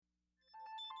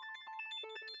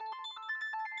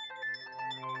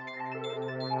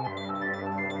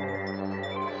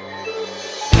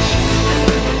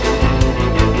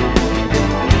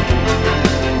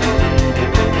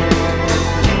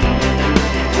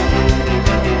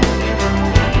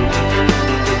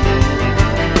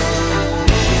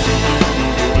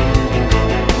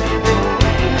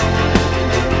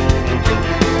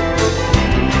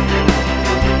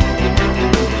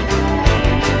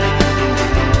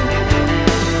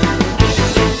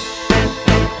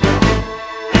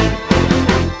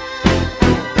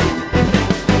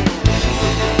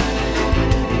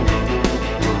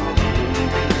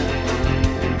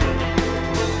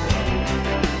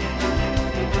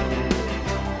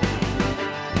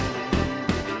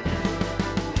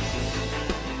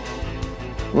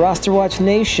Roster Watch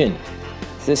Nation.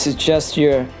 This is just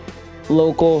your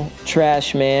local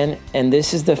trash man, and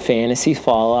this is the fantasy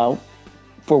fallout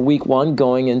for week 1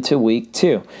 going into week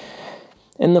 2.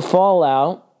 In the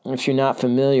fallout, if you're not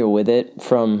familiar with it,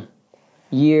 from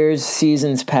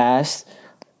seasons past,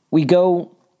 we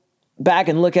go back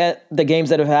and look at the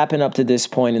games that have happened up to this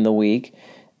point in the week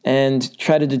and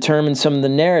try to determine some of the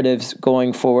narratives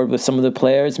going forward with some of the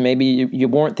players maybe you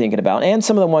weren't thinking about, and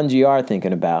some of the ones you are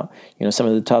thinking about, some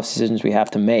of the tough decisions we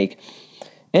have to make.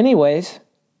 Anyways,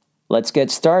 let's get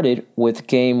started with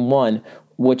game 1,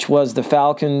 which was the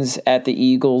Falcons at the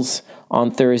Eagles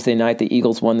on Thursday night. The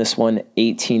Eagles won this one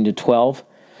 18-12.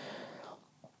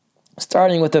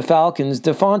 Starting with the Falcons,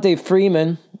 Devonta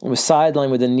Freeman was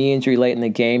sidelined with a knee injury late in the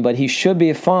game, but he should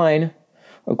be fine,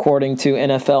 according to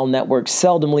NFL Network's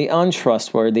seldomly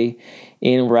untrustworthy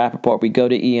Ian Rappaport. We go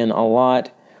to Ian a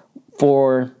lot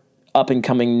for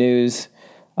up-and-coming news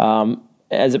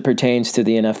as it pertains to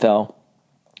the NFL.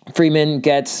 Freeman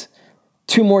gets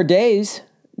 2 more days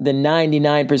than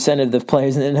 99% of the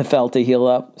players in the NFL to heal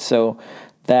up, so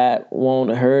that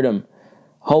won't hurt him.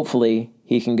 Hopefully,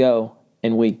 he can go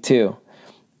in week 2.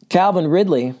 Calvin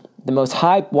Ridley, the most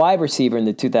hyped wide receiver in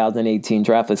the 2018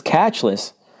 draft, was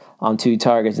catchless on 2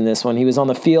 targets in this one. He was on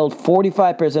the field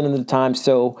 45% of the time,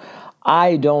 so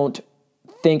I don't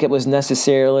think it was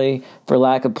necessarily for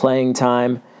lack of playing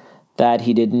time that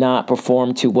he did not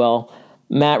perform too well.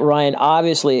 Matt Ryan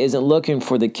obviously isn't looking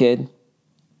for the kid,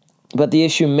 but the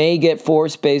issue may get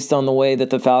forced based on the way that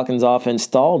the Falcons' offense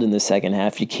stalled in the second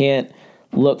half. You can't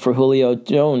look for Julio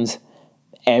Jones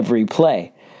every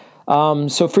play.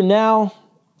 So for now,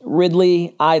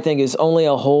 Ridley, I think, is only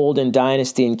a hold in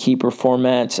dynasty and keeper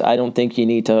formats. I don't think you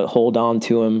need to hold on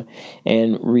to him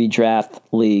in redraft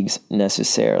leagues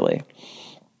necessarily.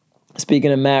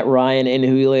 Speaking of Matt Ryan and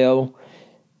Julio,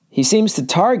 he seems to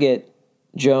target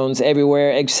Jones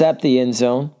everywhere except the end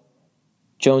zone.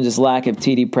 Jones' lack of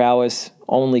TD prowess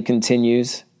only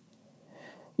continues.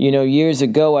 Years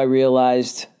ago I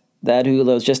realized that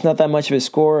Julio's just not that much of a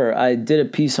scorer. I did a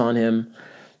piece on him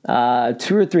 2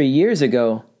 or 3 years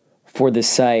ago for the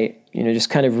site, just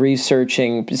kind of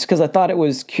researching, just because I thought it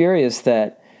was curious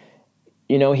that,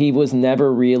 he was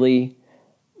never really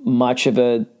much of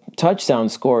a touchdown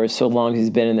scorer so long as he's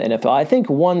been in the NFL. I think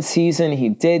one season he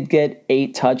did get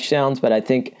 8 touchdowns, but I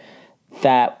think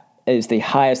that is the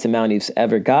highest amount he's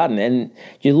ever gotten. And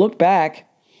you look back,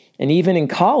 and even in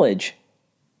college,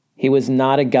 he was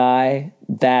not a guy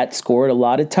that scored a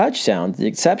lot of touchdowns. The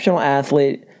exceptional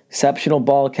athlete, exceptional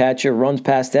ball catcher, runs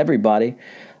past everybody.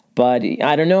 But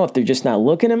I don't know if they're just not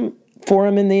looking for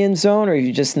him in the end zone, or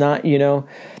you're just not,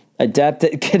 adept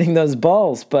at getting those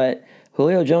balls. But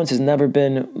Julio Jones has never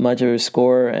been much of a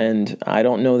scorer, and I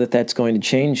don't know that that's going to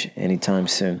change anytime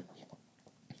soon.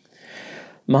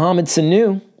 Mohamed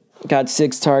Sanu got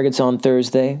 6 targets on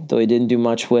Thursday, though he didn't do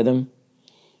much with them.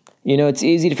 It's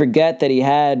easy to forget that he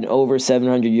had over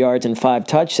 700 yards and 5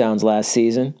 touchdowns last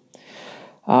season.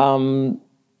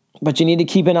 But you need to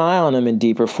keep an eye on him in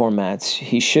deeper formats.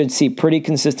 He should see pretty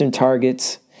consistent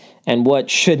targets and what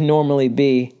should normally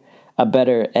be a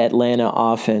better Atlanta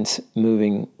offense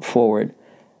moving forward.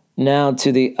 Now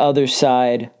to the other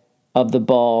side of the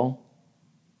ball,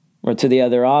 or to the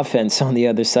other offense on the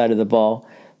other side of the ball,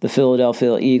 the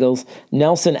Philadelphia Eagles.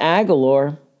 Nelson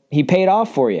Agholor, he paid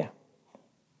off for you.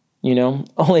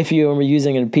 Only if you were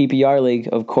using it in a PPR league,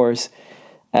 of course,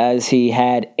 as he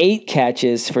had 8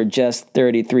 catches for just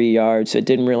 33 yards. So it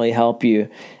didn't really help you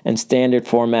in standard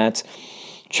formats.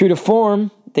 True to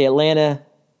form, the Atlanta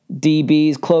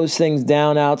DBs closed things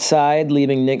down outside,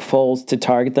 leaving Nick Foles to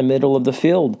target the middle of the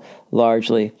field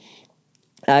largely.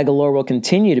 Agholor will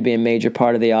continue to be a major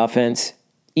part of the offense,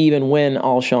 even when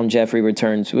Alshon Jeffrey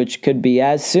returns, which could be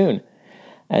as soon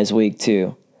as week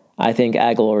 2. I think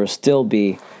Agholor will still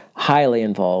be highly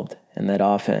involved in that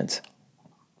offense.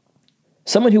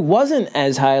 Someone who wasn't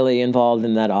as highly involved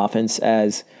in that offense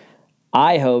as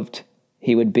I hoped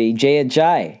he would be, Jay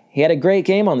Ajayi. He had a great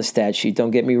game on the stat sheet,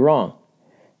 don't get me wrong.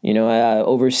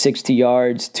 Over 60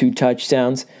 yards, 2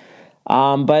 touchdowns.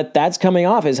 But that's coming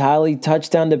off as highly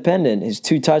touchdown dependent. His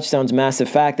 2 touchdowns mask the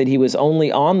fact that he was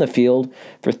only on the field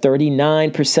for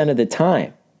 39% of the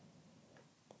time.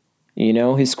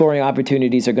 His scoring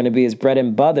opportunities are going to be his bread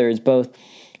and butter, as both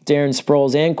Darren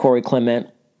Sproles and Corey Clement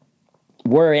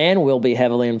were and will be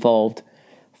heavily involved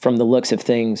from the looks of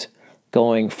things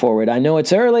going forward. I know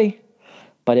it's early,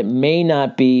 but it may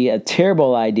not be a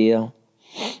terrible idea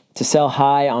to sell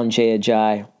high on Jay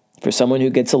Ajayi for someone who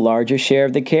gets a larger share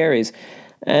of the carries.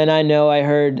 And I know I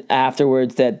heard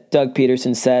afterwards that Doug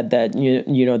Peterson said that, they're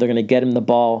going to get him the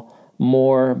ball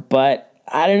more, but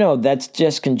I don't know. That's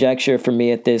just conjecture for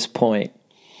me at this point.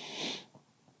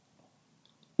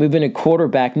 Moving to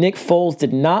quarterback, Nick Foles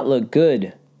did not look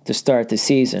good to start the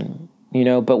season,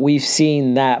 but we've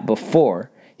seen that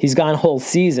before. He's gone whole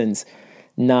seasons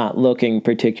not looking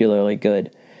particularly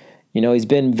good. He's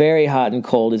been very hot and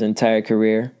cold his entire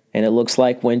career, and it looks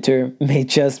like winter may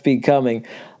just be coming.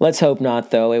 Let's hope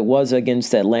not, though. It was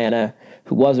against Atlanta,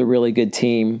 who was a really good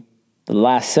team the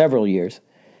last several years,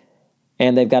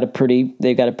 and they've got a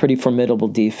pretty formidable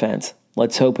defense.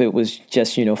 Let's hope it was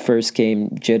just, first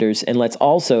game jitters. And let's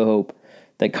also hope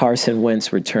that Carson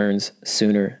Wentz returns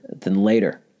sooner than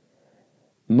later.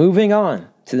 Moving on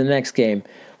to the next game.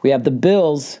 We have the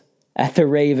Bills at the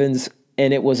Ravens,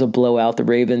 and it was a blowout. The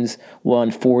Ravens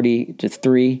won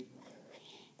 40-3.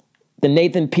 The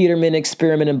Nathan Peterman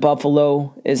experiment in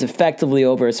Buffalo is effectively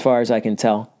over as far as I can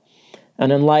tell.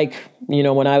 And unlike,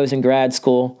 when I was in grad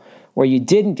school, where you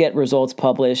didn't get results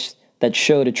published that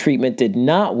showed a treatment did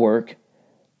not work,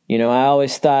 I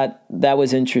always thought that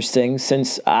was interesting,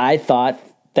 since I thought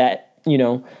that,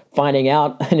 finding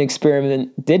out an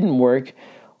experiment didn't work,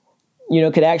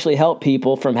 could actually help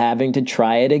people from having to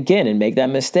try it again and make that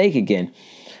mistake again.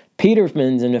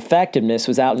 Peterman's ineffectiveness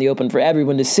was out in the open for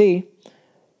everyone to see.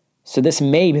 So this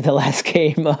may be the last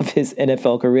game of his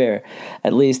NFL career,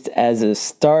 at least as a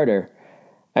starter.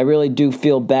 I really do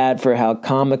feel bad for how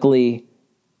comically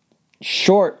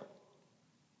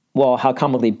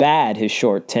bad his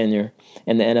short tenure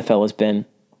in the NFL has been.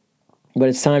 But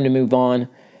it's time to move on,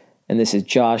 and this is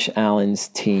Josh Allen's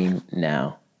team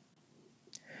now.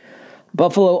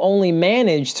 Buffalo only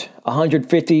managed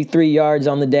 153 yards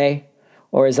on the day,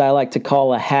 or as I like to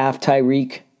call a half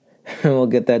Tyreek. We'll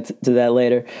get to that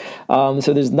later.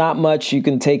 So there's not much you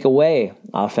can take away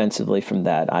offensively from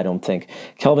that, I don't think.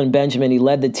 Kelvin Benjamin, he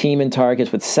led the team in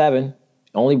targets with 7,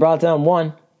 only brought down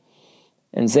 1.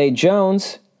 And Zay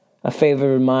Jones, a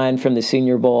favorite of mine from the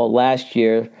Senior Bowl last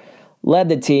year, led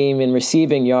the team in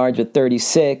receiving yards with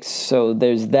 36, so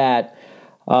there's that.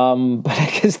 But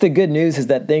I guess the good news is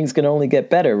that things can only get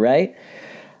better, right?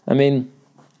 I mean,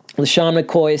 LeSean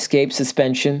McCoy escaped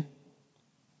suspension,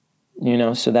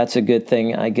 so that's a good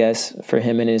thing, I guess, for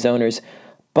him and his owners.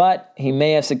 But he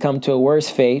may have succumbed to a worse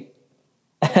fate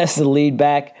as the lead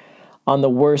back on the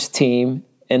worst team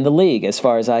in the league, as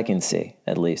far as I can see,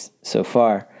 at least so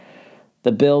far.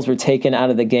 The Bills were taken out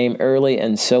of the game early,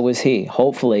 and so was he.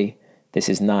 Hopefully, this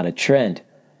is not a trend.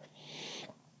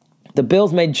 The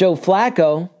Bills made Joe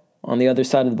Flacco, on the other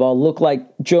side of the ball, look like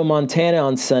Joe Montana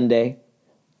on Sunday.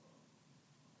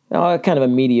 Kind of a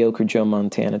mediocre Joe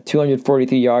Montana.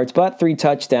 243 yards, but 3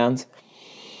 touchdowns.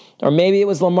 Or maybe it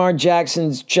was Lamar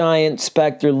Jackson's giant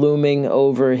specter looming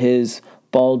over his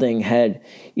balding head.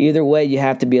 Either way, you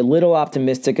have to be a little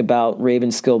optimistic about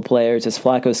Ravens skilled players, as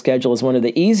Flacco's schedule is one of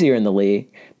the easier in the league.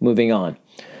 Moving on.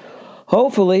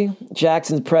 Hopefully,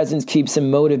 Jackson's presence keeps him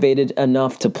motivated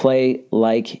enough to play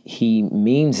like he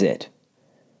means it.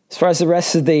 As far as the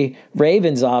rest of the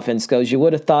Ravens offense goes, you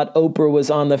would have thought Oprah was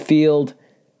on the field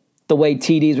the way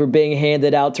TDs were being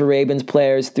handed out to Ravens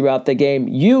players throughout the game.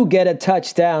 You get a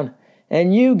touchdown,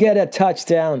 and you get a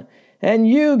touchdown, and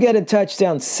you get a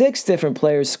touchdown. 6 different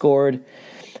players scored.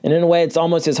 And in a way, it's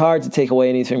almost as hard to take away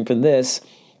anything from this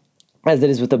as it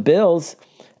is with the Bills'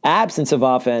 absence of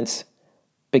offense,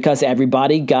 because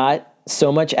everybody got so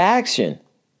much action.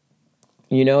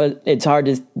 It's hard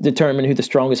to determine who the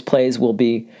strongest plays will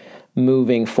be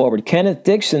moving forward. Kenneth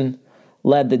Dixon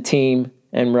led the team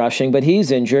in rushing, but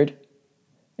he's injured,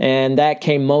 and that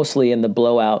came mostly in the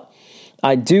blowout.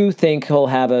 I do think he'll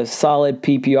have a solid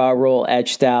PPR role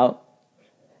etched out,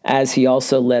 as he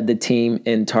also led the team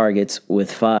in targets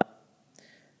with 5.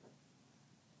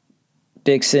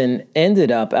 Dixon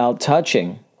ended up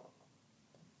out-touching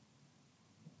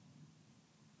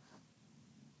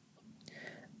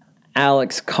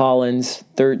Alex Collins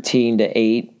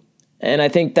 13-8. And I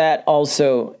think that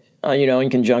also, in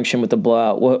conjunction with the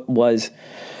blowout, was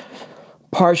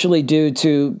partially due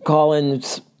to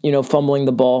Collins, fumbling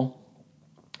the ball.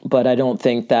 But I don't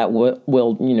think that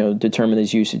will determine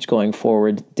his usage going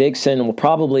forward. Dixon will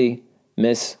probably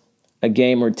miss a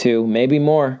game or 2, maybe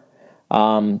more,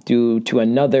 due to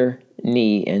another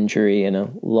knee injury in a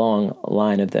long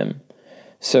line of them.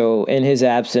 So in his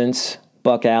absence,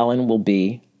 Buck Allen will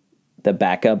be the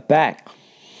backup back.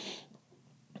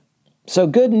 So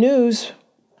good news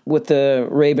with the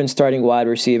Ravens starting wide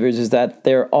receivers is that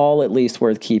they're all at least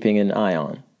worth keeping an eye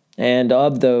on. And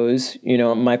of those,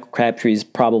 Michael Crabtree's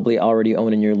probably already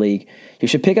owning your league. You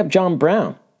should pick up John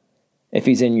Brown if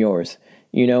he's in yours.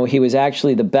 He was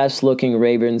actually the best looking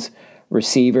Ravens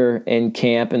receiver in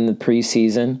camp in the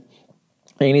preseason.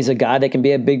 And he's a guy that can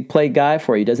be a big play guy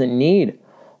for you. He doesn't need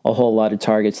a whole lot of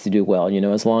targets to do well,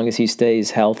 as long as he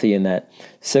stays healthy and that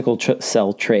sickle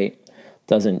cell trait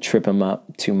doesn't trip him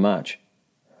up too much.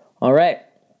 All right,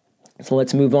 so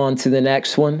let's move on to the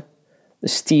next one. The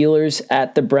Steelers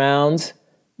at the Browns.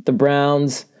 The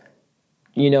Browns,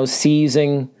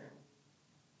 seizing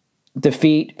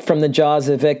defeat from the jaws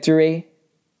of victory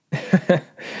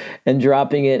and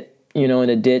dropping it, in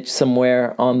a ditch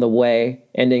somewhere on the way,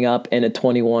 ending up in a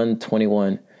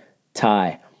 21-21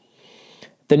 tie.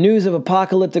 The news of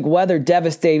apocalyptic weather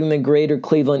devastating the greater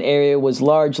Cleveland area was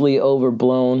largely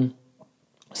overblown.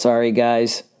 Sorry,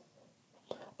 guys.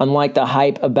 Unlike the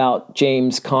hype about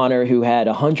James Conner, who had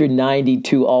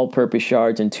 192 all-purpose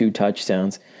yards and 2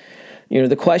 touchdowns.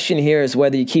 The question here is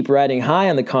whether you keep riding high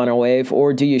on the Conner wave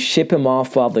or do you ship him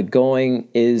off while the going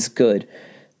is good.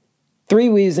 3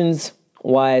 reasons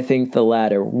why I think the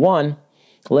latter. 1,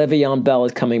 Le'Veon Bell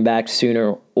is coming back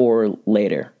sooner or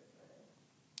later.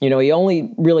 He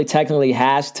only really technically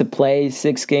has to play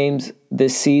 6 games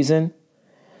this season.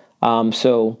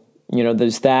 So,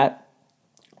 there's that.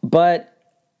 But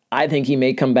I think he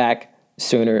may come back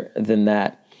sooner than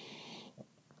that.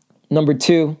 Number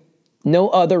 2, no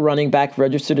other running back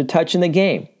registered a touch in the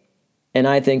game. And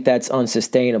I think that's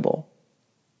unsustainable.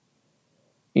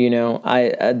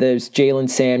 There's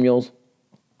Jalen Samuels,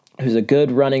 who's a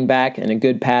good running back and a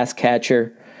good pass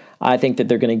catcher. I think that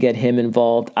they're going to get him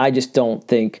involved. I just don't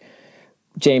think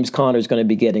James Conner is going to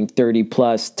be getting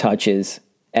 30-plus touches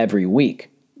every week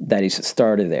that he's a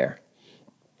starter there.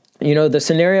 The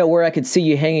scenario where I could see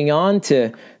you hanging on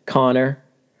to Conner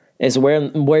is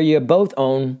where you both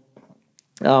own,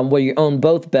 where you own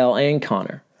both Bell and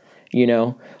Conner.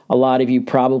 A lot of you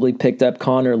probably picked up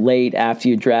Conner late after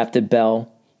you drafted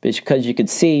Bell because you could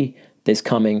see this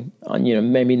coming,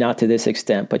 maybe not to this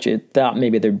extent, but you thought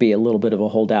maybe there'd be a little bit of a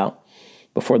holdout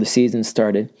before the season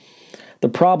started. The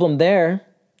problem there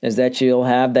is that you'll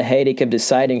have the headache of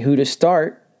deciding who to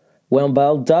start when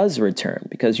Bell does return.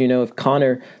 Because, if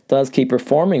Conner does keep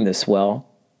performing this well,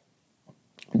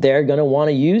 they're going to want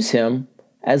to use him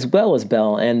as well as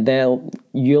Bell. And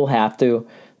you'll have to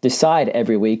decide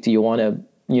every week, do you want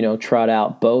to, trot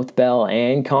out both Bell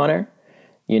and Conner?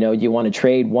 You want to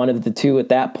trade one of the two at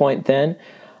that point then?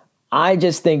 I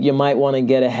just think you might want to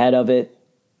get ahead of it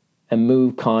and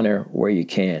move Conner where you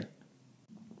can.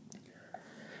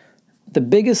 The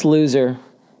biggest loser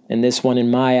in this one,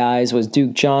 in my eyes, was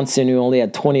Duke Johnson, who only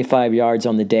had 25 yards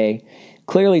on the day.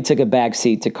 Clearly took a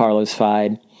backseat to Carlos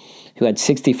Hyde, who had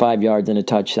 65 yards and a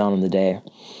touchdown on the day.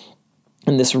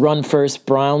 And this run-first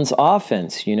Browns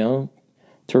offense,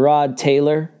 Tyrod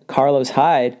Taylor, Carlos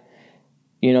Hyde,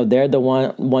 they're the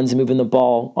ones moving the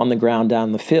ball on the ground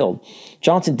down the field.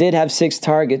 Johnson did have 6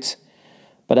 targets,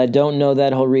 but I don't know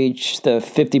that he'll reach the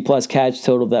 50-plus catch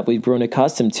total that we've grown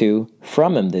accustomed to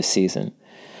from him this season.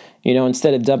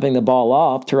 Instead of dumping the ball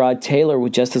off, Tyrod Taylor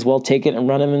would just as well take it and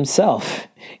run him himself.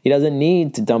 He doesn't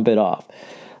need to dump it off.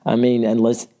 At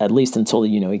least until,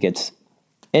 he gets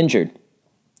injured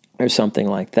or something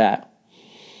like that.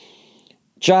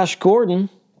 Josh Gordon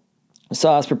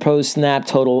saw his proposed snap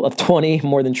total of 20,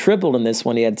 more than tripled in this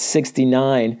one. He had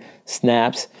 69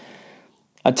 snaps.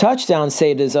 A touchdown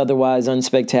saved his otherwise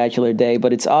unspectacular day,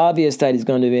 but it's obvious that he's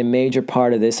going to be a major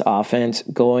part of this offense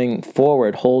going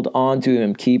forward. Hold on to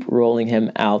him. Keep rolling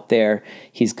him out there.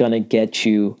 He's going to get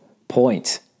you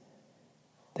points.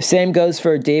 The same goes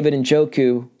for David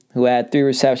Njoku, who had 3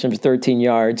 receptions for 13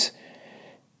 yards.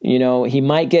 He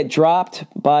might get dropped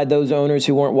by those owners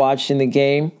who weren't watching the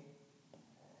game,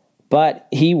 but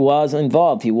he was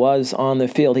involved. He was on the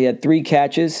field. He had 3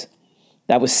 catches.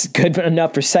 That was good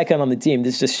enough for second on the team.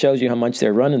 This just shows you how much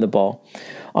they're running the ball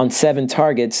on 7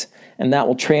 targets, and that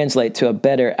will translate to a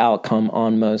better outcome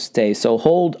on most days. So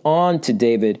hold on to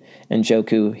David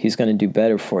Njoku. He's going to do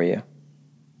better for you.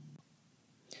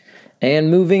 And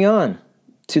moving on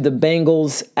to the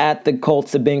Bengals at the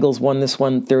Colts. The Bengals won this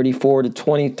one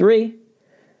 34-23.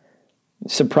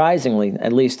 Surprisingly,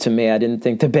 at least to me, I didn't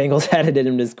think the Bengals had it in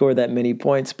them to score that many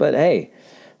points, but hey,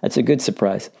 that's a good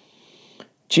surprise.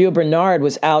 Gio Bernard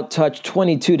was out-touched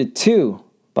 22-2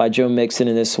 by Joe Mixon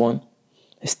in this one.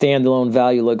 His standalone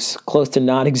value looks close to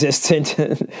non-existent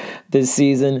this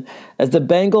season, as the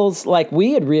Bengals, like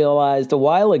we had realized a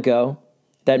while ago,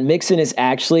 that Mixon is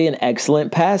actually an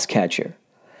excellent pass catcher.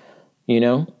 He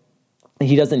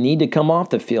doesn't need to come off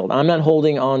the field. I'm not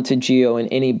holding on to Gio in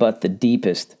any but the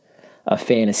deepest of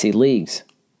fantasy leagues.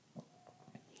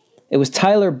 It was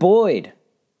Tyler Boyd,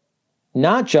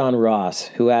 not John Ross,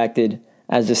 who acted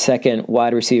as the second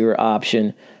wide receiver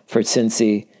option for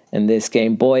Cincy in this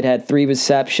game. Boyd had 3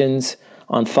 receptions,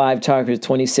 on 5 targets,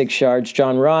 26 yards.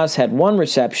 John Ross had 1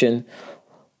 reception,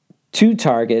 2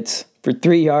 targets for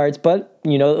 3 yards, but,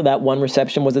 that 1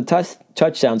 reception was a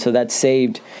touchdown, so that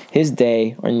saved his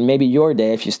day, or maybe your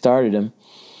day if you started him.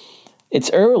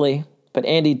 It's early, but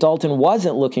Andy Dalton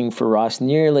wasn't looking for Ross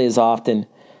nearly as often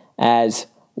as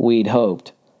we'd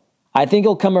hoped. I think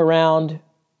he'll come around.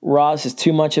 Ross is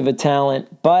too much of a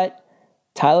talent, but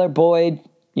Tyler Boyd,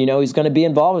 he's going to be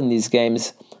involved in these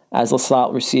games as a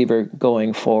slot receiver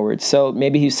going forward. So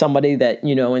maybe he's somebody that,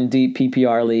 in deep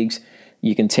PPR leagues,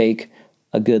 you can take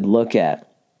a good look at.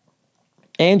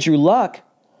 Andrew Luck,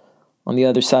 on the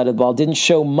other side of the ball, didn't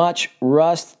show much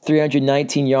rust,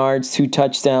 319 yards, 2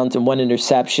 touchdowns, and 1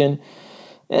 interception.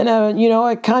 And,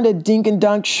 a kind of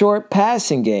dink-and-dunk short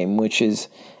passing game, which is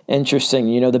interesting.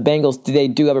 The Bengals, they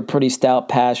do have a pretty stout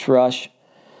pass rush.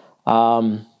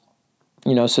 So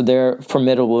they're a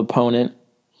formidable opponent.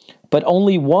 But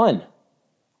only 1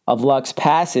 of Luck's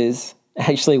passes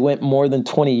actually went more than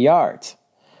 20 yards,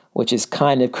 which is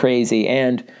kind of crazy,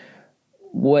 and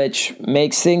which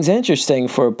makes things interesting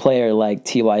for a player like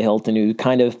T.Y. Hilton, who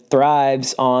kind of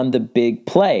thrives on the big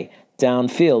play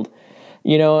downfield.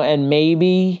 And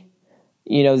maybe,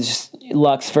 just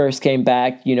Luck's first came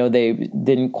back, they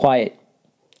didn't quite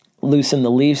loosen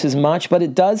the leaves as much, but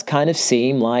it does kind of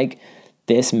seem like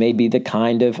this may be the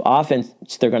kind of offense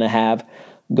they're going to have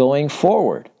going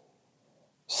forward.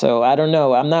 So I don't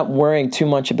know. I'm not worrying too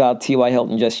much about T.Y.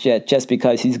 Hilton just yet, just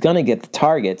because he's going to get the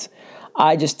targets.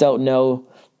 I just don't know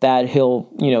that he'll,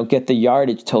 get the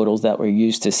yardage totals that we're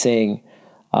used to seeing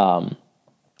on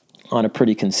a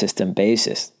pretty consistent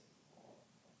basis.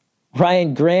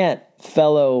 Ryan Grant,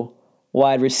 fellow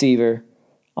wide receiver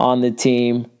on the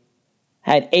team,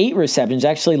 had 8 receptions,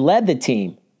 actually led the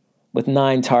team with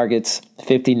 9 targets,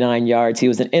 59 yards. He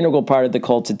was an integral part of the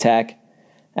Colts attack,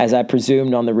 as I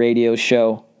presumed on the radio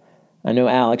show. I know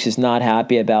Alex is not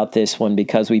happy about this one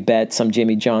because we bet some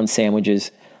Jimmy John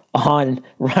sandwiches on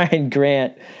Ryan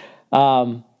Grant.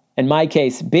 In my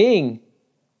case, being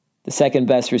the second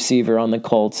best receiver on the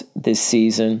Colts this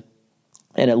season,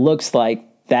 and it looks like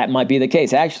that might be the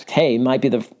case. Actually, hey, it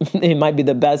might be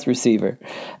the best receiver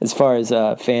as far as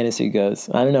fantasy goes.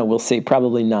 I don't know. We'll see.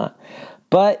 Probably not.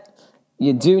 But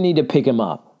you do need to pick him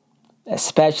up,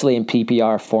 especially in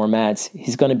PPR formats.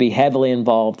 He's going to be heavily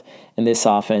involved in this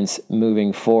offense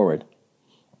moving forward.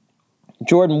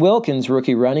 Jordan Wilkins,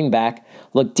 rookie running back,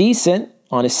 looked decent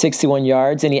on his 61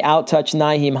 yards, and he outtouched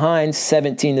Nyheim Hines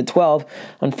 17-12.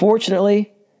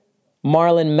 Unfortunately,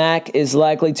 Marlon Mack is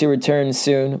likely to return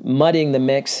soon, muddying the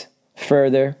mix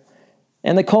further.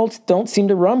 And the Colts don't seem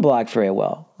to run block very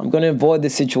well. I'm going to avoid the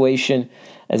situation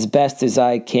as best as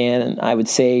I can, and I would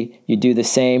say you do the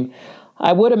same.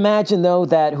 I would imagine, though,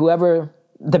 that whoever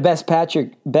the best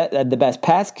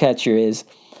pass catcher is,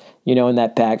 in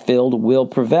that backfield will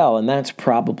prevail, and that's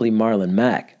probably Marlon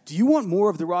Mack. Do you want more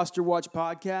of the Roster Watch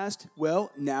podcast?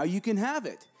 Well, now you can have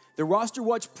it. The Roster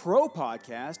Watch Pro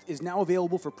podcast is now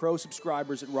available for pro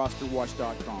subscribers at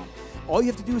rosterwatch.com. All you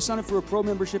have to do is sign up for a pro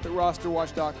membership at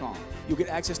rosterwatch.com. You'll get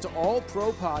access to all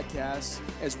pro podcasts,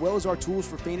 as well as our tools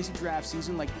for fantasy draft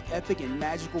season, like the epic and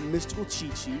magical mystical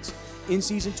cheat sheets,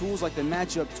 in-season tools like the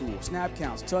matchup tool, snap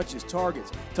counts, touches,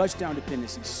 targets, touchdown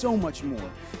dependencies, so much more.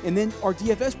 And then our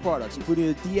DFS products, including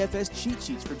the DFS cheat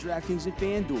sheets for DraftKings and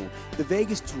FanDuel, the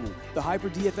Vegas tool, the Hyper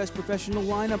DFS Professional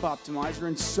Lineup Optimizer,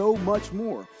 and so much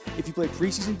more. If you play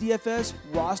preseason DFS,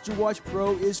 Roster Watch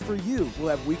Pro is for you. We'll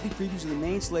have weekly previews of the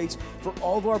main slates for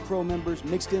all of our pro members,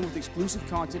 mixed in with exclusive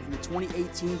content from the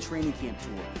 2018 training camp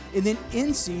tour. And then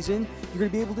in season, you're going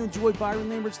to be able to enjoy Byron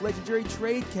Lambert's legendary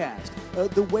trade cast,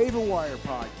 the Waiver Wire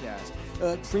podcast,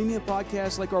 premium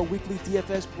podcasts like our weekly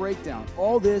DFS breakdown.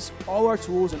 All this, all our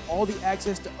tools, and all the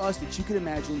access to us that you could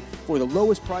imagine for the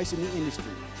lowest price in the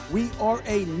industry. We are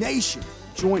a nation.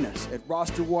 Join us at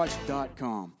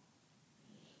rosterwatch.com.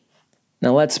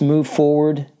 Now let's move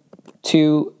forward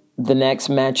to the next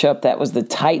matchup. That was the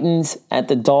Titans at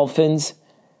the Dolphins.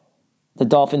 The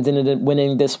Dolphins ended up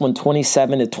winning this one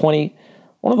 27-20.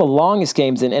 One of the longest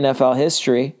games in NFL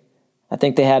history. I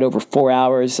think they had over 4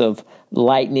 hours of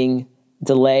lightning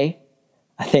delay.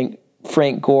 I think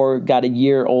Frank Gore got a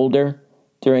year older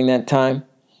during that time.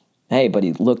 Hey, but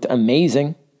he looked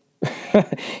amazing.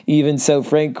 Even so,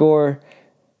 Frank Gore,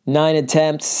 9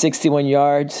 attempts, 61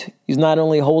 yards. He's not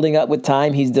only holding up with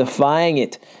time, he's defying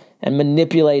it and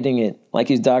manipulating it like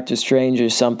he's Doctor Strange or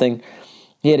something.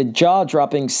 He had a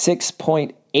jaw-dropping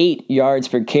 6.8 yards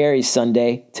per carry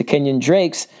Sunday to Kenyon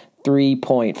Drake's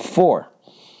 3.4.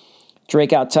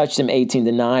 Drake outtouched him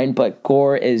 18-9, but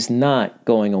Gore is not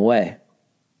going away.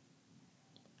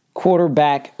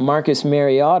 Quarterback Marcus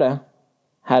Mariota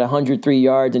had 103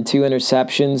 yards and 2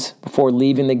 interceptions before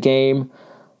leaving the game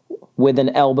with an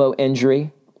elbow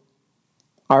injury.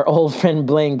 Our old friend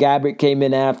Blaine Gabbert came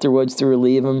in afterwards to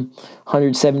relieve him.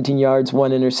 117 yards,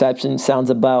 1 interception. Sounds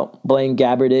about Blaine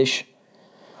Gabbert-ish.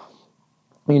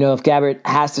 You know, if Gabbert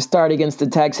has to start against the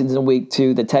Texans in week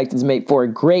 2, the Texans make for a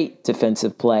great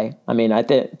defensive play. I mean, I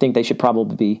think they should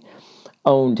probably be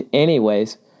owned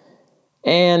anyways.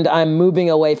 And I'm moving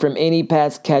away from any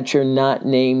pass catcher not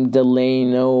named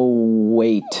Delanie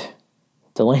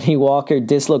Walker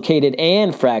dislocated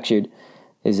and fractured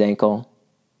his ankle,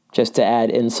 just to add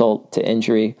insult to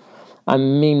injury. I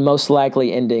mean, most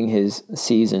likely ending his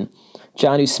season.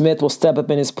 Jonnu Smith will step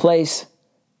up in his place.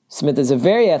 Smith is a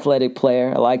very athletic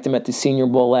player. I liked him at the Senior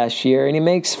Bowl last year, and he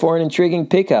makes for an intriguing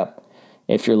pickup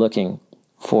if you're looking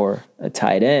for a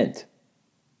tight end.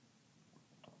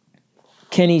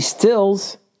 Kenny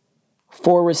Stills,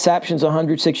 4 receptions,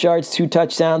 106 yards, 2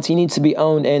 touchdowns. He needs to be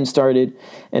owned and started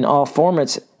in all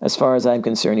formats as far as I'm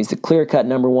concerned. He's the clear-cut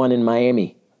number 1 in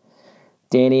Miami.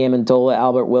 Danny Amendola,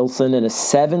 Albert Wilson, and a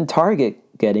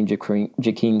 7-target getting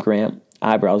Jakeem Grant.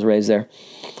 Eyebrows raised there.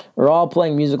 We're all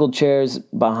playing musical chairs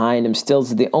behind him. Stills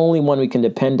is the only one we can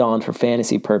depend on for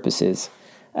fantasy purposes,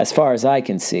 as far as I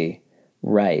can see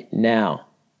right now.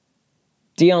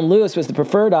 Dion Lewis was the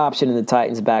preferred option in the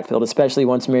Titans' backfield, especially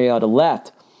once Mariota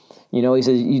left. You know, he's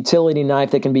a utility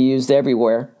knife that can be used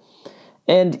everywhere.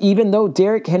 And even though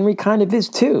Derrick Henry kind of is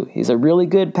too, he's a really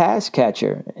good pass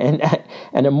catcher and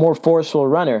a more forceful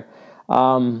runner,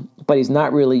 but he's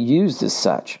not really used as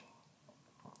such.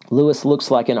 Lewis looks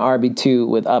like an RB2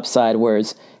 with upside,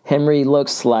 whereas Henry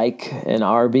looks like an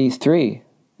RB3,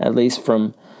 at least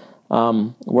from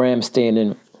where I'm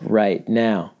standing right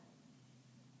now.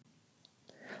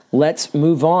 Let's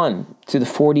move on to the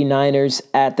 49ers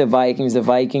at the Vikings. The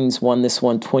Vikings won this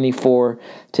one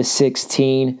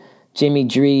 24-16. Jimmy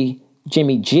G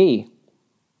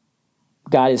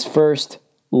got his first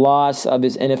loss of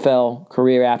his NFL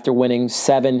career after winning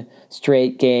 7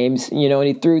 straight games. You know, and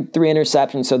he threw 3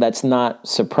 interceptions, so that's not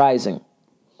surprising.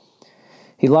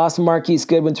 He lost Marquise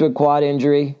Goodwin to a quad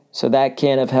injury, so that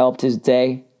can't have helped his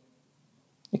day.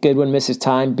 Goodwin misses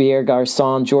time. Pierre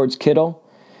Garçon, George Kittle,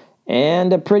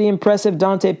 and a pretty impressive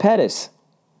Dante Pettis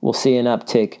will see an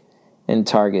uptick in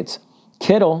targets.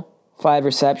 Kittle, 5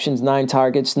 receptions, 9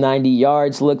 targets, 90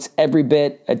 yards, looks every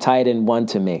bit a tight end 1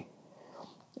 to me.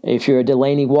 If you're a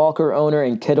Delanie Walker owner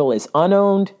and Kittle is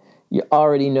unowned, you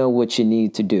already know what you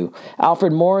need to do.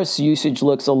 Alfred Morris' usage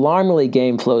looks alarmingly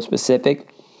game flow specific.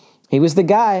 He was the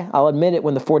guy, I'll admit it,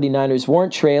 when the 49ers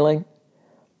weren't trailing.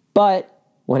 But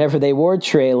whenever they were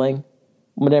trailing,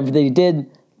 whenever they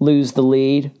did lose the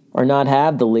lead or not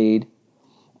have the lead,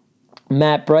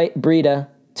 Matt Breida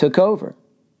took over.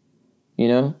 You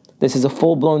know, this is a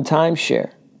full-blown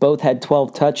timeshare. Both had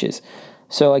 12 touches.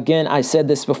 So again, I said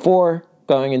this before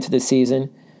going into the season.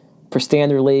 For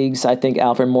standard leagues, I think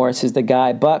Alfred Morris is the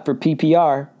guy. But for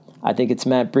PPR, I think it's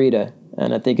Matt Breida.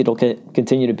 And I think it'll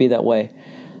continue to be that way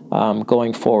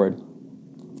going forward.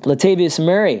 Latavius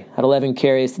Murray had 11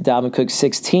 carries to Dalvin Cook's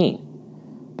 16.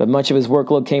 But much of his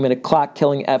workload came in a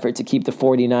clock-killing effort to keep the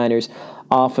 49ers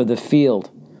off of the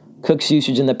field. Cook's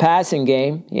usage in the passing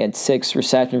game, he had 6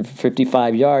 receptions for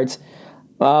 55 yards,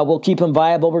 will keep him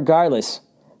viable regardless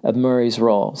of Murray's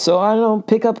role. So I don't know,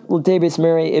 pick up Latavius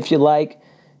Murray if you like.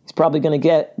 He's probably going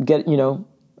to get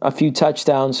a few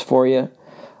touchdowns for you,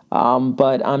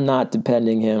 but I'm not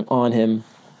depending on him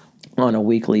on a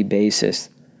weekly basis.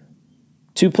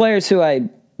 2 players who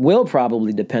I will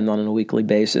probably depend on a weekly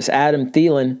basis, Adam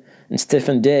Thielen and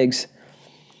Stefon Diggs.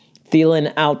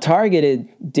 Thielen out-targeted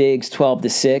Diggs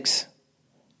 12-6,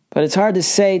 but it's hard to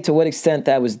say to what extent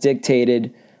that was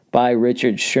dictated by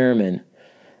Richard Sherman.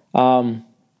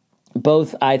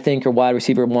 Both, I think, are wide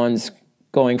receiver 1s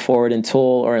going forward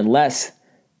unless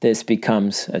this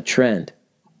becomes a trend.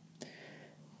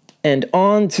 And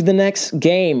on to the next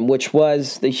game, which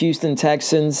was the Houston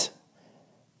Texans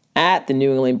at the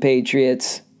New England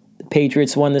Patriots. The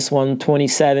Patriots won this one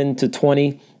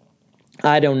 27-20.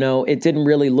 I don't know. It didn't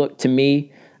really look to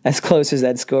me as close as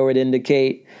that score would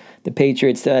indicate. The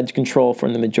Patriots had control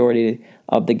from the majority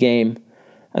of the game,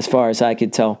 as far as I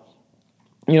could tell.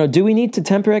 You know, do we need to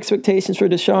temper expectations for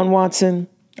Deshaun Watson?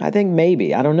 I think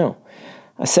maybe. I don't know.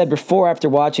 I said before, after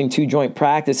watching 2 joint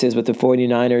practices with the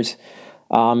 49ers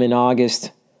in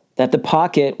August, that the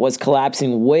pocket was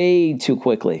collapsing way too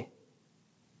quickly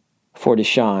for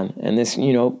Deshaun. And this,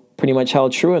 pretty much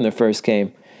held true in the first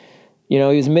game. He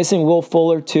was missing Will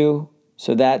Fuller too,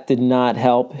 so that did not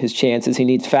help his chances. He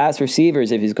needs fast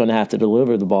receivers if he's going to have to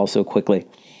deliver the ball so quickly.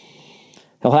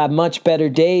 He'll have much better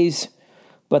days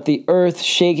but the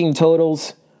earth-shaking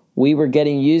totals we were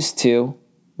getting used to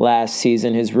last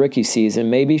season, his rookie season,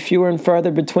 may be fewer and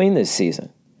farther between this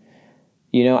season.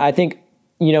 I think,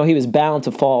 he was bound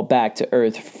to fall back to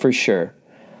earth for sure.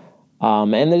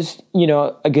 And there's,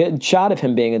 a good shot of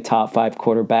him being a top 5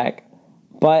 quarterback.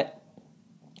 But,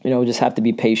 we'll just have to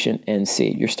be patient and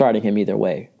see. You're starting him either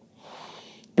way.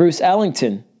 Bruce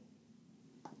Ellington,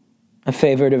 a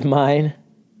favorite of mine.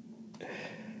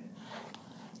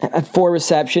 At 4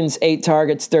 receptions, 8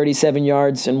 targets, 37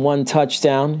 yards, and 1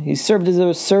 touchdown. He served as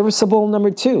a serviceable number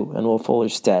 2 in Will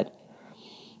Fuller's stead.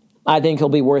 I think he'll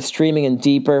be worth streaming in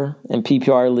deeper and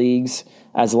PPR leagues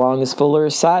as long as Fuller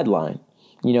is sidelined.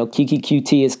 Kiki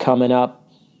QT is coming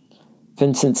up.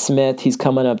 Vincent Smith, he's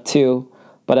coming up too.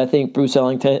 But I think Bruce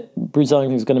Ellington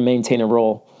is going to maintain a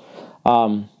role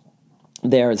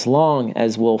there as long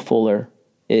as Will Fuller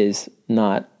is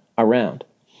not around.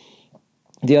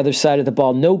 The other side of the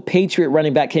ball, no Patriot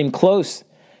running back came close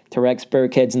to Rex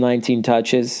Burkhead's 19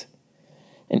 touches,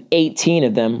 and 18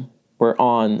 of them were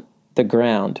on the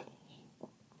ground.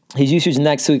 His usage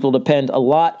next week will depend a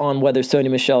lot on whether Sony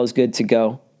Michel is good to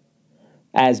go,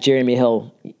 as Jeremy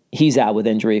Hill, he's out with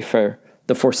injury for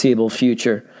the foreseeable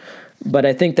future. But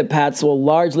I think the Pats will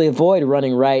largely avoid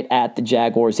running right at the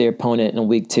Jaguars, their opponent, in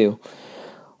week 2.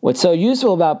 What's so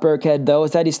useful about Burkhead, though,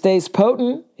 is that he stays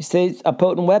potent. He stays a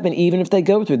potent weapon even if they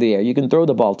go through the air. You can throw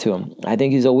the ball to him. I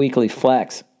think he's a weekly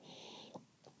flex.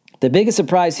 The biggest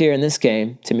surprise here in this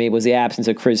game, to me, was the absence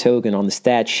of Chris Hogan on the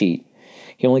stat sheet.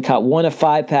 He only caught 1 of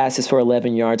 5 passes for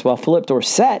 11 yards, while Philip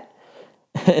Dorsett,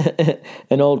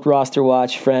 an old roster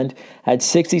watch friend, had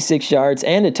 66 yards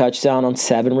and a touchdown on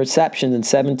 7 receptions and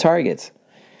 7 targets.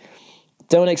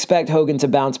 Don't expect Hogan to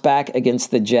bounce back against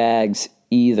the Jags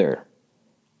either.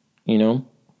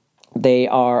 They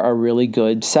are a really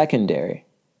good secondary,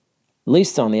 at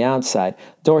least on the outside.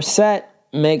 Dorsett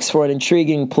makes for an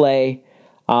intriguing play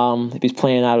if he's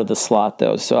playing out of the slot,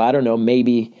 though. So I don't know,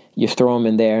 maybe you throw him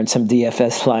in there in some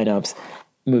DFS lineups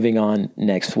moving on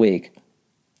next week.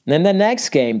 And then the next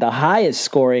game, the highest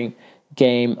scoring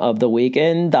game of the week,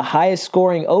 and the highest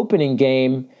scoring opening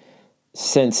game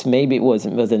since maybe was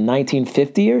it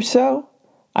 1950 or so?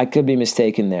 I could be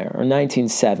mistaken there, or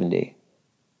 1970.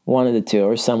 One of the two,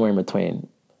 or somewhere in between.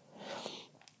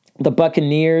 The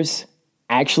Buccaneers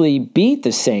actually beat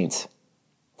the Saints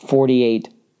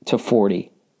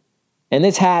 48-40. And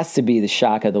this has to be the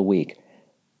shock of the week.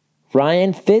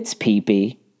 Ryan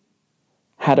Fitzpepe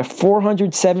had a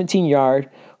 417-yard,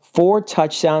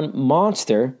 4-touchdown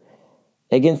monster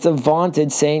against the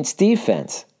vaunted Saints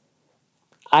defense.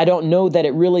 I don't know that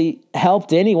it really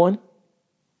helped anyone.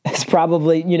 It's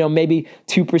probably, maybe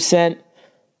 2%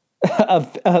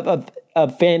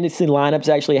 of fantasy lineups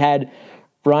actually had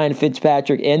Ryan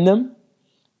Fitzpatrick in them.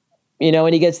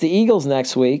 And he gets the Eagles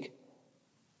next week.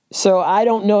 So I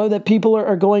don't know that people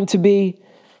are going to be,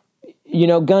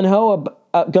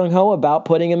 gung-ho about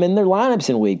putting him in their lineups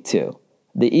in week 2.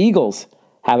 The Eagles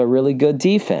have a really good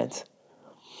defense.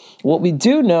 What we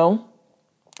do know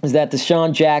is that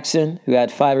Deshaun Jackson, who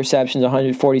had 5 receptions,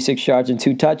 146 yards, and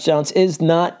 2 touchdowns, is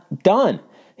not done.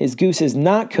 His goose is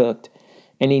not cooked,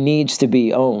 and he needs to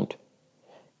be owned.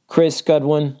 Chris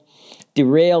Godwin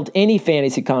derailed any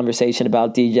fantasy conversation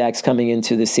about Djax coming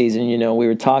into the season. We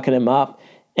were talking him up,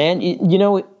 and it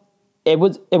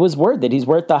was worth it. He's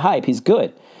worth the hype. He's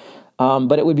good.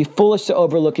 But it would be foolish to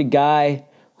overlook a guy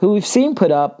who we've seen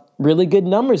put up really good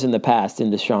numbers in the past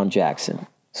in Deshaun Jackson.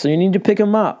 So you need to pick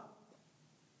him up.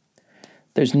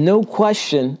 There's no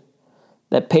question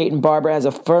that Peyton Barber has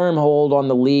a firm hold on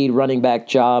the lead running back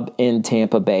job in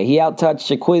Tampa Bay. He outtouched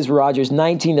Jacquizz Rodgers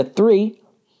 19-3,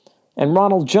 and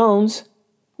Ronald Jones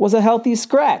was a healthy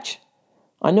scratch.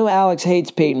 I know Alex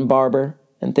hates Peyton Barber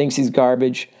and thinks he's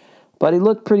garbage, but he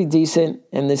looked pretty decent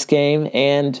in this game,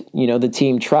 and, the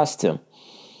team trusts him.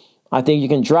 I think you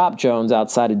can drop Jones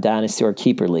outside of Dynasty or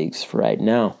Keeper leagues for right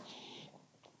now.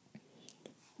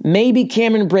 Maybe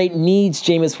Cameron Brate needs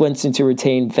Jameis Winston to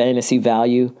retain fantasy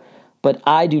value, but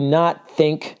I do not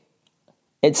think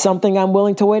it's something I'm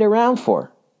willing to wait around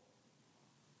for.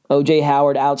 O.J.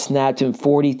 Howard outsnapped him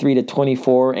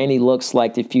 43-24, and he looks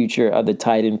like the future of the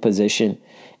tight end position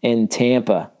in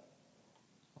Tampa.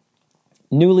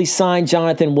 Newly signed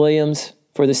Jonathan Williams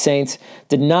for the Saints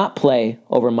did not play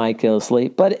over Mike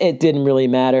Gillislee, but it didn't really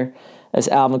matter as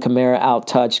Alvin Kamara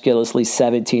outtouched Gillislee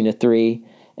 17-3,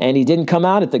 and he didn't come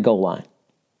out at the goal line.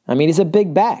 I mean, he's a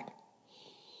big back.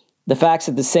 The fact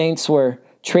that the Saints were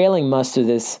trailing most of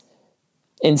this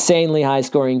insanely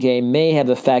high-scoring game may have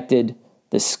affected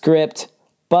the script,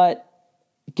 but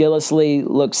Gillislee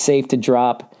looks safe to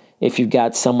drop if you've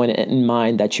got someone in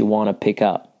mind that you want to pick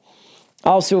up.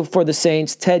 Also for the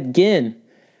Saints, Ted Ginn,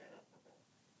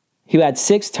 who had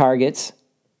 6 targets.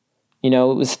 It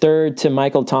was third to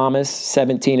Michael Thomas,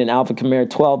 17, and Alvin Kamara,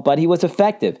 12, but he was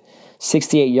effective,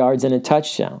 68 yards and a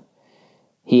touchdown.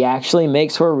 He actually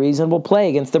makes for a reasonable play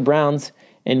against the Browns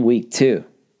in Week 2.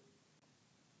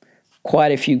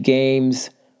 Quite a few games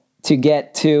to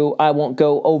get to. I won't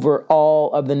go over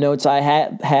all of the notes I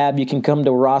have. You can come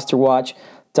to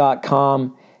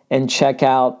rosterwatch.com and check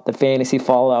out the fantasy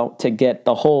fallout to get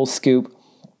the whole scoop.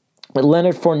 But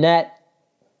Leonard Fournette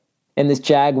in this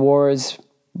Jaguars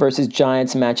versus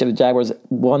Giants matchup. The Jaguars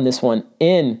won this one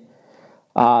in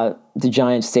the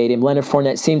Giants Stadium. Leonard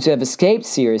Fournette seems to have escaped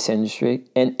serious injury,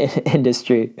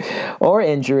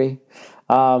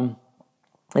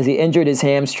 as he injured his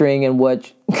hamstring in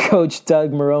what Coach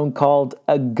Doug Marrone called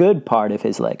a good part of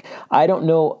his leg. I don't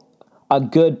know a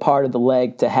good part of the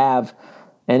leg to have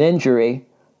an injury,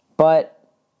 but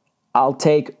I'll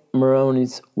take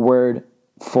Marrone's word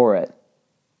for it.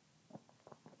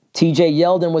 TJ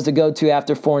Yeldon was the go-to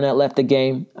after Fournette left the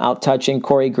game, out-touching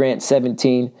Corey Grant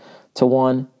 17-1.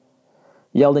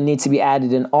 Yeldon needs to be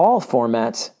added in all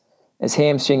formats, as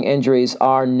hamstring injuries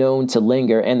are known to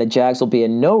linger, and the Jags will be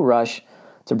in no rush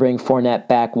to bring Fournette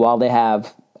back while they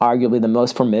have arguably the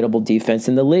most formidable defense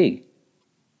in the league.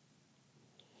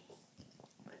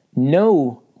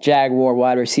 No Jaguar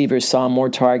wide receivers saw more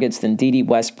targets than Dede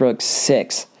Westbrook,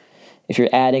 6. If you're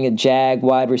adding a Jag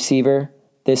wide receiver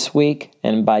this week,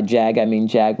 and by Jag I mean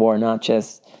Jaguar, not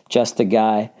just a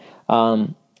guy,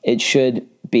 it should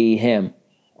be him.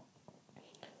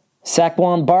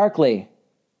 Saquon Barkley,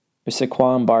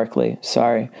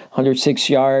 106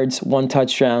 yards, 1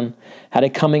 touchdown, had a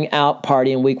coming out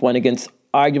party in Week 1 against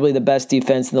arguably the best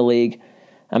defense in the league.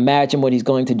 Imagine what he's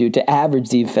going to do to average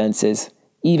defenses,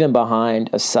 even behind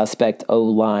a suspect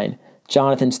O-line.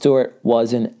 Jonathan Stewart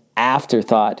was an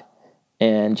afterthought,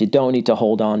 and you don't need to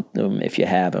hold on to him if you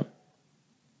have him.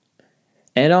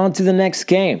 And on to the next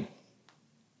game.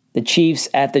 The Chiefs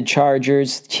at the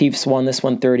Chargers. Chiefs won this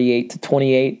one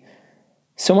 38-28.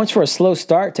 So much for a slow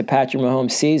start to Patrick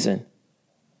Mahomes' season.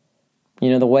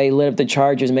 The way he lit up the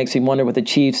Chargers makes me wonder what the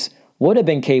Chiefs would have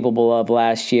been capable of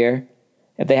last year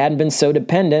if they hadn't been so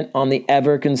dependent on the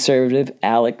ever-conservative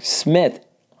Alex Smith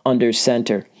under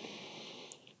center.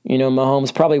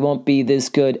 Mahomes probably won't be this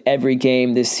good every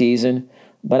game this season,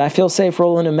 but I feel safe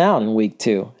rolling him out in Week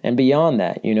 2 and beyond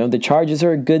that. The Chargers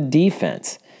are a good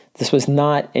defense. This was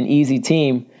not an easy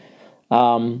team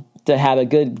to have a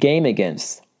good game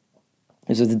against.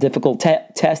 This was a difficult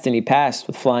test, and he passed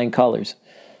with flying colors.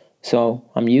 So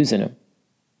I'm using him.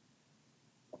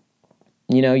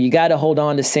 You got to hold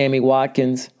on to Sammy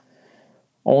Watkins.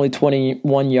 Only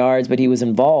 21 yards, but he was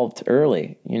involved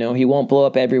early. He won't blow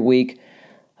up every week,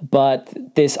 but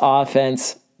this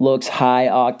offense looks high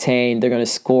octane. They're going to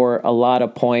score a lot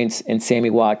of points, and Sammy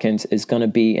Watkins is going to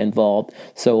be involved.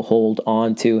 So hold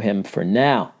on to him for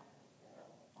now.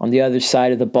 On the other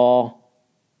side of the ball,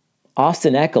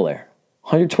 Austin Eckler,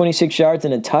 126 yards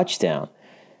and a touchdown.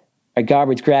 A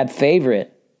garbage grab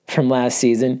favorite from last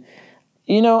season.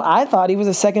 I thought he was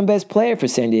the second best player for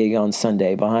San Diego on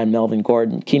Sunday behind Melvin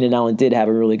Gordon. Keenan Allen did have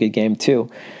a really good game too.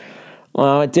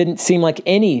 It didn't seem like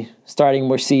any starting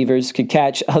receivers could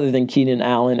catch other than Keenan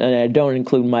Allen, and I don't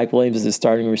include Mike Williams as a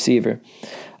starting receiver.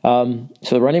 So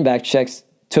the running back checks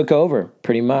took over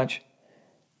pretty much.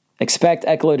 Expect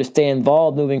Eckler to stay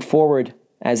involved moving forward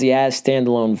as he has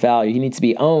standalone value. He needs to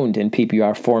be owned in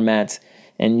PPR formats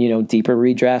and, deeper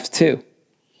redrafts too.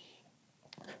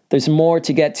 There's more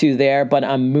to get to there, but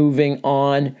I'm moving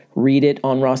on. Read it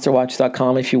on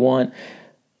rosterwatch.com if you want.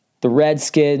 The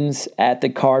Redskins at the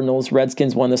Cardinals.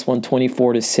 Redskins won this one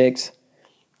 24-6.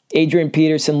 Adrian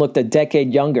Peterson looked a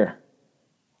decade younger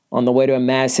on the way to a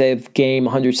massive game,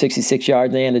 166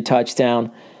 yards and a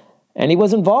touchdown. And he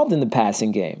was involved in the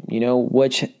passing game,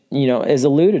 which, has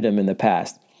eluded him in the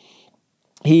past.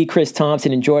 He, Chris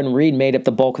Thompson, and Jordan Reed made up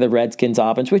the bulk of the Redskins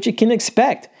offense, which you can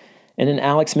expect in an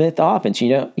Alex Smith offense.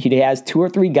 He has 2 or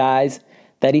 3 guys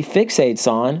that he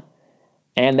fixates on,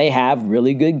 and they have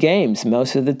really good games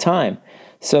most of the time.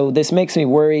 So this makes me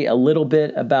worry a little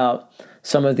bit about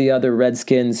some of the other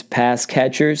Redskins pass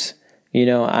catchers.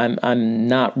 I'm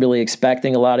not really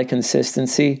expecting a lot of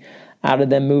consistency out of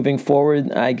them moving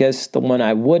forward. I guess the one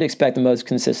I would expect the most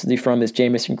consistency from is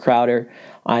Jamison Crowder.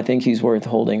 I think he's worth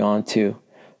holding on to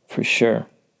for sure.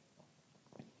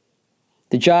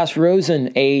 The Josh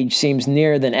Rosen age seems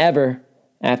nearer than ever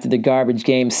after the garbage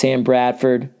game Sam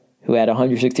Bradford, who had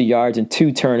 160 yards and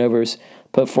 2 turnovers,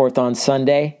 put forth on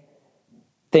Sunday.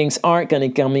 Things aren't going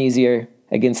to come easier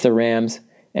against the Rams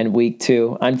in Week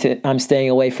 2. I'm staying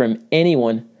away from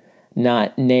anyone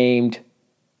not named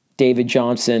David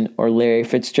Johnson or Larry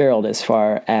Fitzgerald as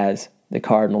far as the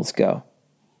Cardinals go.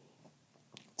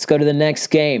 Let's go to the next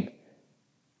game.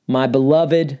 My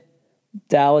beloved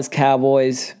Dallas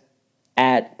Cowboys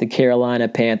at the Carolina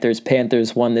Panthers.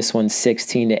 Panthers won this one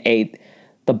 16-8.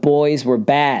 The boys were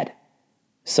bad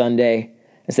Sunday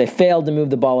as they failed to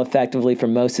move the ball effectively for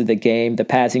most of the game. The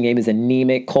passing game is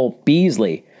anemic. Cole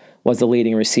Beasley was the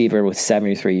leading receiver with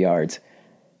 73 yards.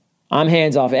 I'm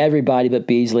hands off everybody but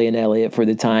Beasley and Elliott for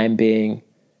the time being.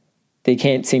 They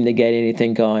can't seem to get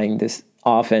anything going. This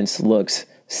offense looks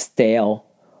stale.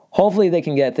 Hopefully they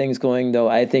can get things going, though.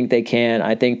 I think they can.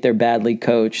 I think they're badly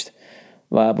coached.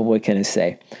 But what can I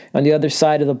say? On the other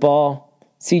side of the ball,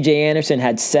 C.J. Anderson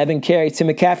had 7 carries to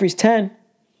McCaffrey's 10,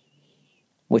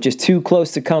 which is too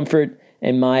close to comfort,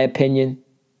 in my opinion.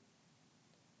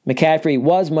 McCaffrey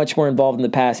was much more involved in the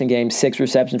passing game, 6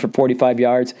 receptions for 45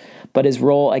 yards, but his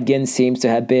role again seems to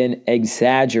have been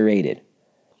exaggerated.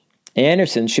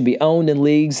 Anderson should be owned in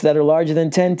leagues that are larger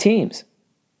than 10 teams.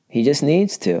 He just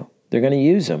needs to. They're going to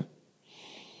use him.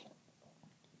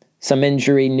 Some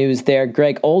injury news there.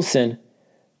 Greg Olsen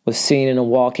was seen in a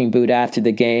walking boot after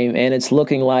the game, and it's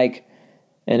looking like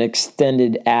an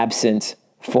extended absence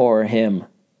for him.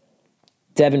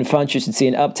 Devin Funchess should see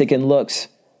an uptick in looks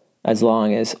as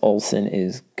long as Olsen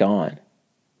is gone.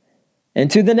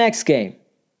 And to the next game.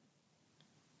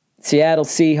 Seattle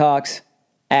Seahawks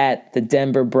at the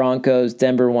Denver Broncos.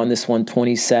 Denver won this one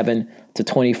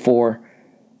 27-24.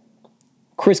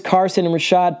 Chris Carson and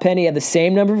Rashad Penny had the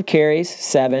same number of carries,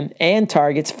 7, and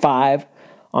targets, 5,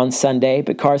 on Sunday,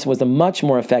 but Carson was a much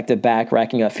more effective back,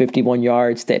 racking up 51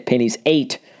 yards to Penny's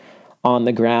 8 on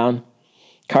the ground.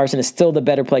 Carson is still the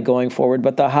better play going forward,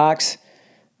 but the Hawks,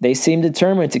 they seem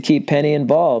determined to keep Penny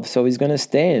involved, so he's going to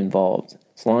stay involved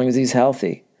as long as he's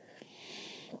healthy.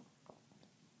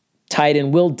 Tight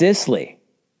end Will Dissly,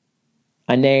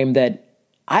 a name that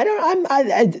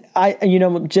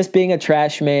just being a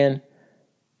trash man,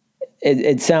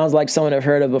 it sounds like someone I've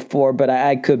heard of before, but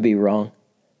I could be wrong.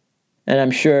 And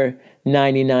I'm sure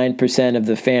 99% of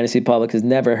the fantasy public has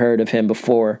never heard of him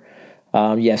before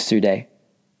yesterday.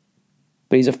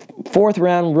 But he's a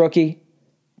 4th-round rookie.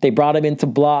 They brought him in to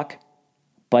block,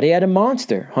 but he had a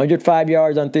monster. 105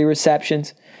 yards on 3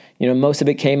 receptions. Most of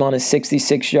it came on a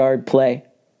 66-yard play.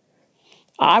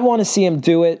 I want to see him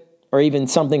do it, or even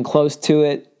something close to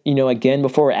it, again,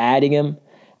 before adding him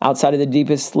outside of the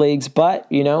deepest leagues. But,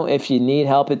 if you need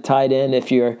help at tight end,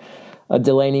 if you're a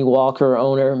Delaney Walker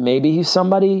owner, maybe he's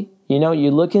somebody, you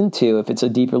look into if it's a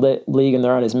deeper league and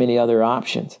there aren't as many other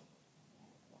options.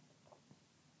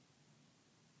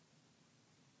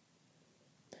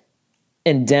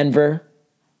 In Denver,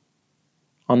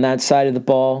 on that side of the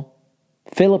ball,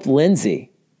 Philip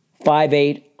Lindsay,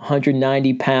 5'8",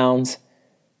 190 pounds,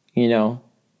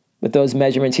 with those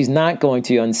measurements, he's not going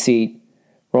to unseat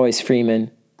Royce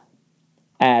Freeman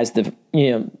as the,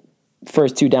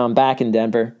 first 2 down back in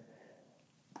Denver.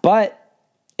 But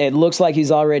it looks like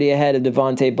he's already ahead of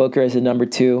Devontae Booker as the number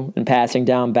 2 and passing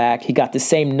down back. He got the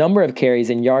same number of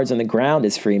carries and yards on the ground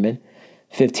as Freeman,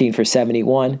 15 for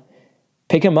 71.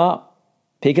 Pick him up.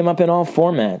 Pick him up in all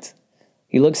formats.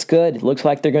 He looks good. It looks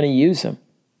like they're going to use him.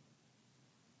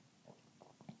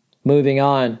 Moving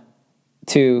on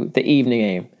to the evening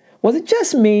game. Was it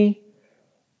just me,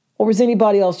 or was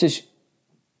anybody else just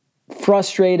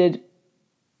frustrated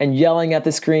and yelling at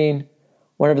the screen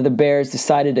whenever the Bears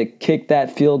decided to kick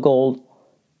that field goal,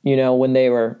 when they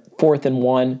were 4th and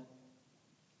 1,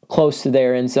 close to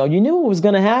their end zone? You knew it was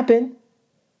going to happen.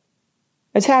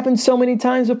 It's happened so many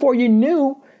times before. You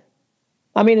knew.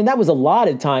 And that was a lot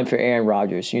of time for Aaron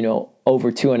Rodgers,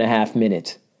 over 2.5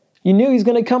 minutes. You knew he's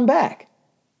going to come back.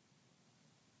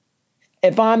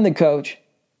 If I'm the coach,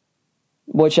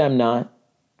 which I'm not,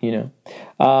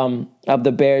 of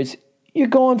the Bears, you're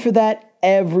going for that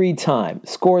every time.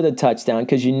 Score the touchdown,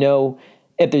 because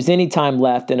if there's any time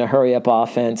left in a hurry-up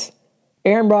offense,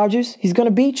 Aaron Rodgers, he's going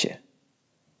to beat you.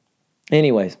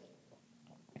 Anyways,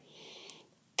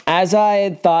 as I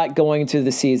had thought going into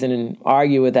the season and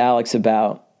argue with Alex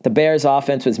about, the Bears'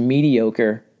 offense was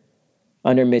mediocre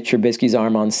under Mitch Trubisky's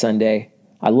arm on Sunday.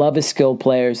 I love his skilled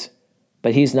players,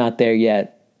 but he's not there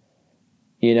yet.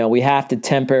 We have to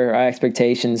temper our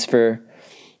expectations for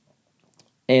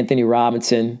Allen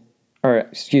Robinson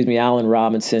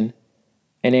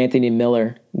and Anthony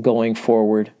Miller going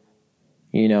forward.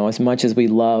 As much as we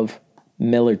love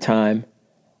Miller time,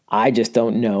 I just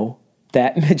don't know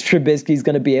that Mitch Trubisky is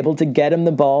going to be able to get him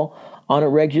the ball on a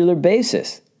regular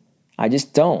basis. I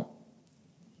just don't.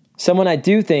 Someone I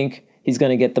do think he's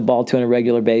going to get the ball to on a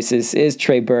regular basis is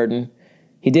Trey Burton.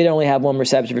 He did only have 1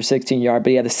 reception for 16 yards, but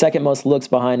he had the second most looks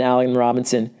behind Allen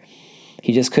Robinson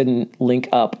He just couldn't link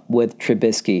up with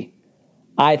Trubisky.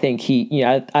 I think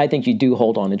I think you do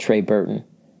hold on to Trey Burton.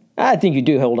 I think you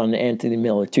do hold on to Anthony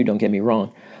Miller too, don't get me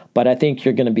wrong. But I think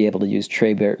you're going to be able to use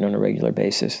Trey Burton on a regular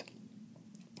basis.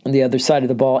 On the other side of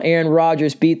the ball, Aaron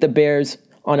Rodgers beat the Bears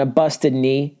on a busted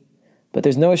knee, but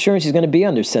there's no assurance he's going to be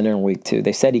under center in week 2.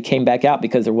 They said he came back out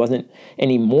because there wasn't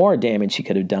any more damage he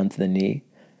could have done to the knee.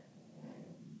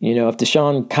 If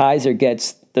DeShone Kizer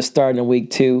gets the start in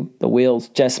week 2, the wheels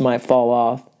just might fall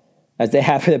off, as they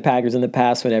have for the Packers in the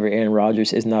past whenever Aaron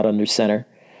Rodgers is not under center.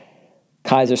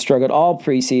 Kizer struggled all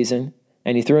preseason,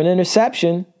 and he threw an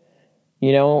interception,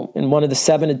 in one of the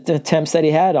 7 attempts that he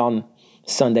had on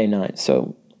Sunday night.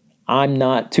 So I'm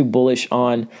not too bullish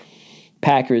on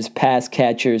Packers pass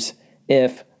catchers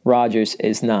if Rodgers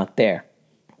is not there.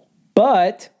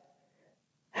 But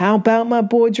how about my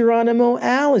boy Geronimo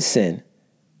Allison,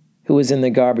 who was in the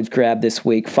garbage grab this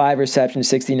week? 5 receptions,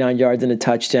 69 yards, and a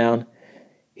touchdown.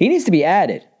 He needs to be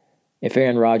added if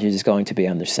Aaron Rodgers is going to be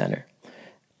under center.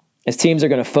 As teams are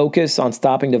going to focus on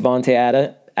stopping Devontae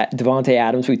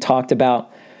Adams, we talked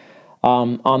about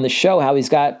on the show how he's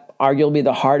got arguably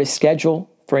the hardest schedule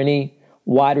for any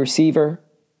wide receiver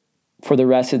for the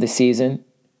rest of the season.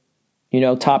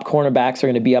 Top cornerbacks are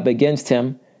going to be up against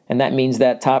him, and that means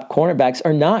that top cornerbacks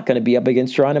are not going to be up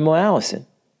against Geronimo Allison.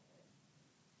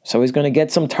 So he's going to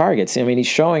get some targets. He's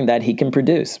showing that he can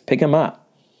produce. Pick him up.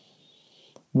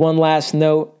 One last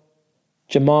note,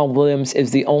 Jamal Williams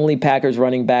is the only Packers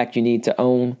running back you need to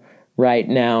own right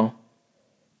now.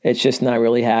 It's just not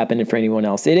really happening for anyone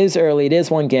else. It is early. It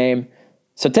is one game.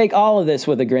 So take all of this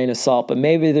with a grain of salt, but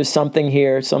maybe there's something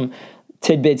here, some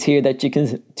tidbits here that you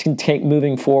can take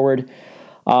moving forward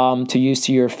to use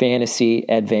to your fantasy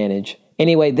advantage.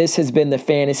 Anyway, this has been the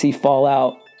Fantasy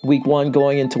Fallout Week 1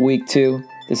 going into Week 2.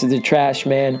 This is the Trash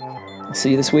Man. I'll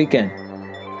see you this weekend.